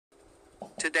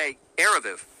Today,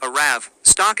 Aravive, ARAV,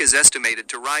 stock is estimated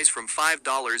to rise from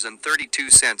 $5.32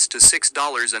 to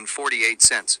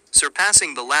 $6.48,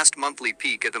 surpassing the last monthly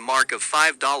peak at a mark of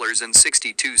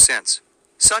 $5.62.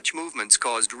 Such movements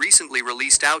caused recently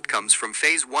released outcomes from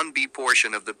Phase 1b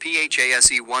portion of the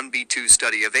PHASE 1b2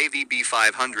 study of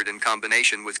AVB-500 in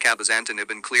combination with Cabozantinib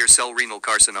in Clear Cell Renal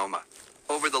Carcinoma.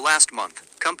 Over the last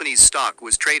month, company's stock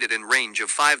was traded in range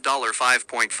of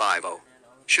 $5.50.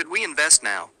 Should we invest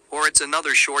now, or it's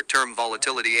another short-term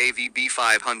volatility?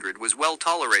 AVB-500 was well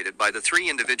tolerated by the 3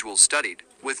 individuals studied,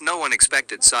 with no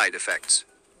unexpected side effects.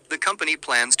 The company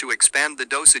plans to expand the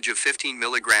dosage of 15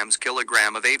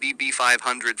 mg/kg of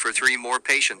AVB-500 for 3 more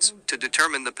patients, to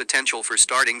determine the potential for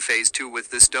starting Phase 2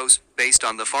 with this dose, based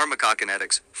on the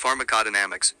pharmacokinetics,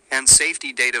 pharmacodynamics, and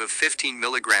safety data of 15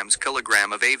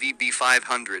 mg/kg of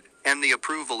AVB-500, and the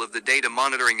approval of the Data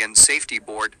Monitoring and Safety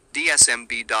Board,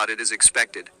 DSMB. It is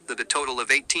expected that a total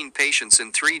of 18 patients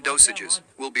in 3 dosages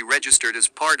will be registered as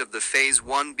part of the Phase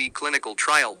 1b clinical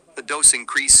trial, a dose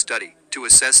increase study, to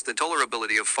assess the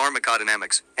tolerability of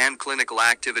pharmacodynamics and clinical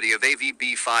activity of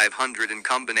AVB-500 in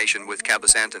combination with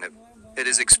Cabozantinib. It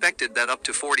is expected that up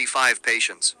to 45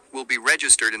 patients will be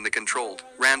registered in the controlled,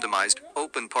 randomized,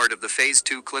 open part of the Phase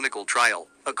 2 clinical trial.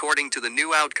 According to the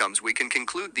new outcomes, we can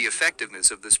conclude the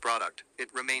effectiveness of this product.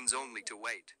 It remains only to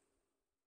wait.